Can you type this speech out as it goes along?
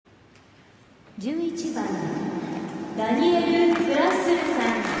11番ダニエル・グラッスルさ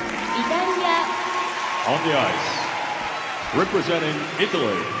ん、イタリア。 On the ice, representing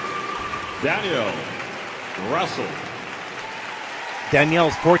Italy, Daniel GRASSL.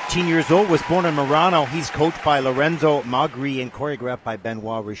 Daniel's 14 years old, was born in Murano. He's coached by Lorenzo Magri and choreographed by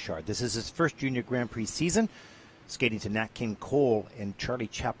Benoit Richard. This is his first junior Grand Prix season, skating to Nat King Cole and Charlie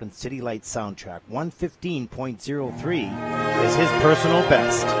Chaplin's City Lights soundtrack. 1:15.03 is his personal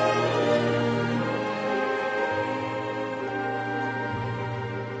best.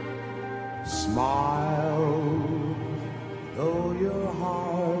 Smile, though your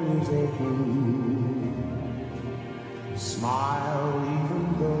heart is aching. Smile even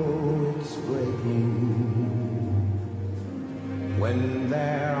though it's breaking. When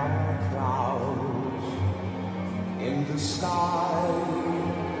there are clouds in the sky,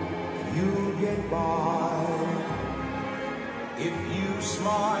 you get by. If you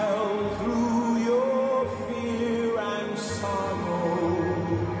smile through your fear and sorrow,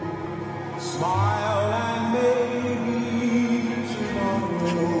 smile and maybe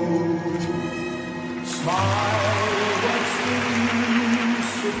tomorrow. Smile, what's the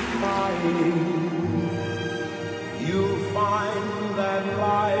use of crying? You'll find that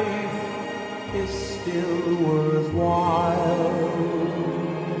life is still worthwhile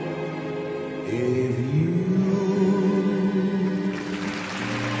if you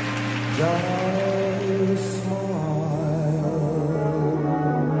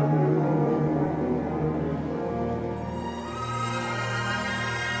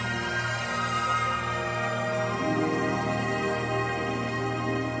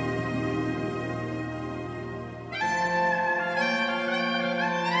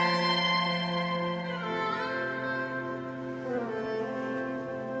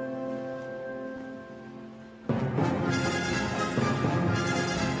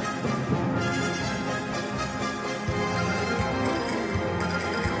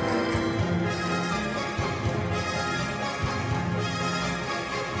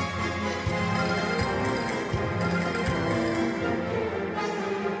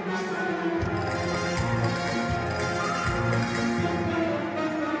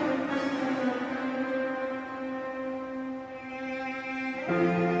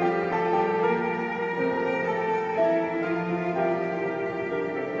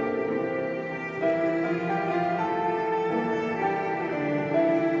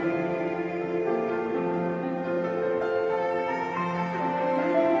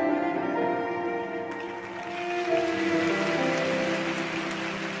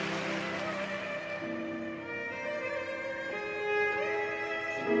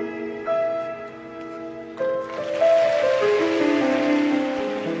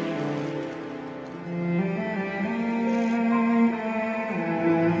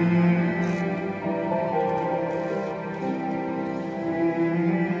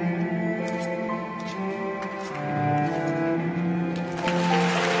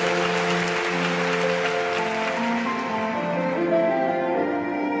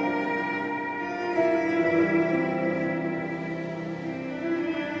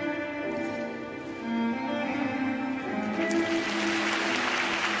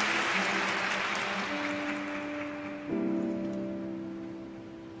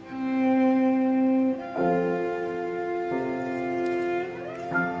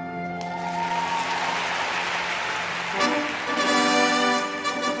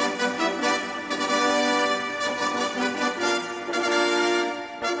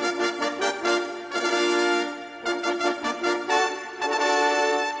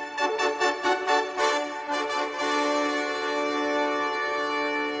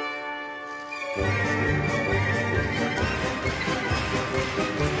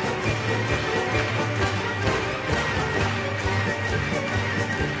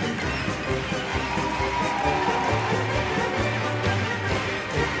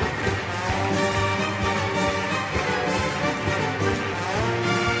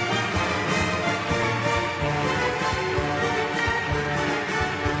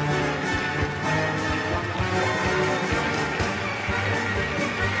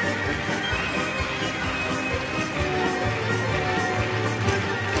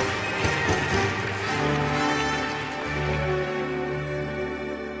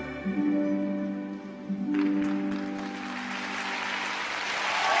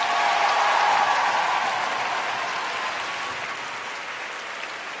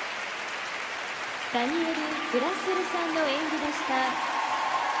just smile.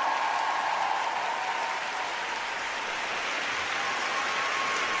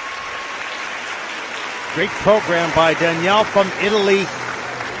 Great program by Danielle from Italy.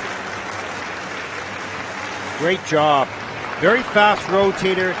 Great job. Very fast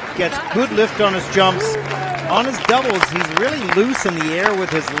rotator, gets good lift on his jumps. On his doubles, he's really loose in the air with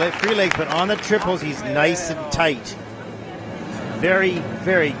his free legs, but on the triples, he's nice and tight. Very,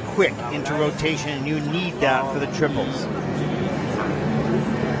 very quick into rotation, and you need that for the triples.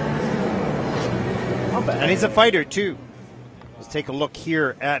 And he's a fighter, too. Let's take a look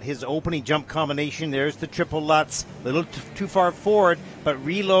here at his opening jump combination. There's the triple Lutz, a little too far forward, but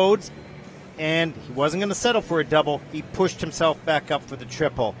reloads. And he wasn't going to settle for a double. He pushed himself back up for the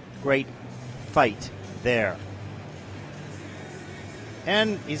triple. Great fight there.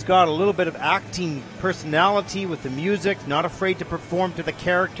 And he's got a little bit of acting personality with the music, not afraid to perform to the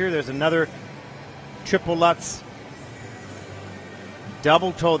character. There's another triple Lutz.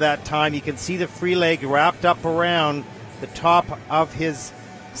 Double toe that time. You can see the free leg wrapped up around the top of his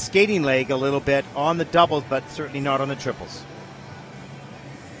skating leg a little bit on the doubles, but certainly not on the triples.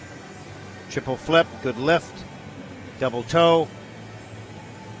 Triple flip, good lift, double toe.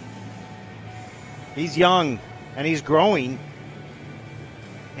 He's young and he's growing,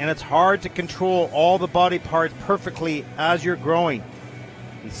 and it's hard to control all the body parts perfectly as you're growing.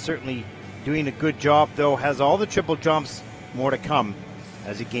 He's certainly doing a good job, though, has all the triple jumps, more to come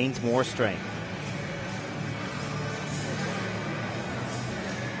as he gains more strength.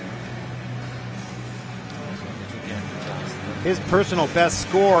 His personal best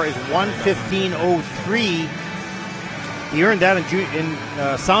score is 1:15.03. He earned that in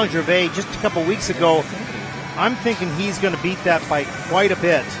Saint Gervais just a couple weeks ago. I'm thinking he's going to beat that by quite a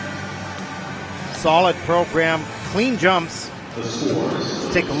bit. Solid program, clean jumps. Let's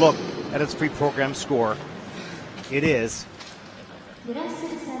take a look at his pre-program score. It is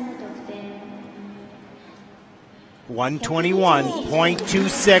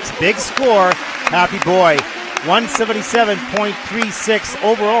 121.26. Big score. Happy boy. 177.36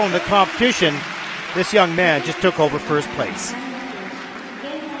 overall in the competition. This young man just took over first place.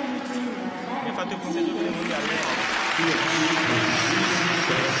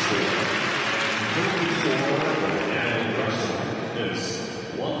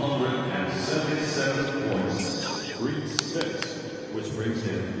 Which brings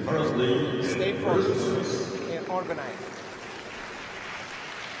him currently stay focused and organized.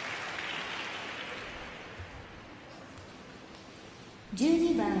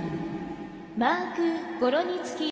 12番マーク・ゴロニツキ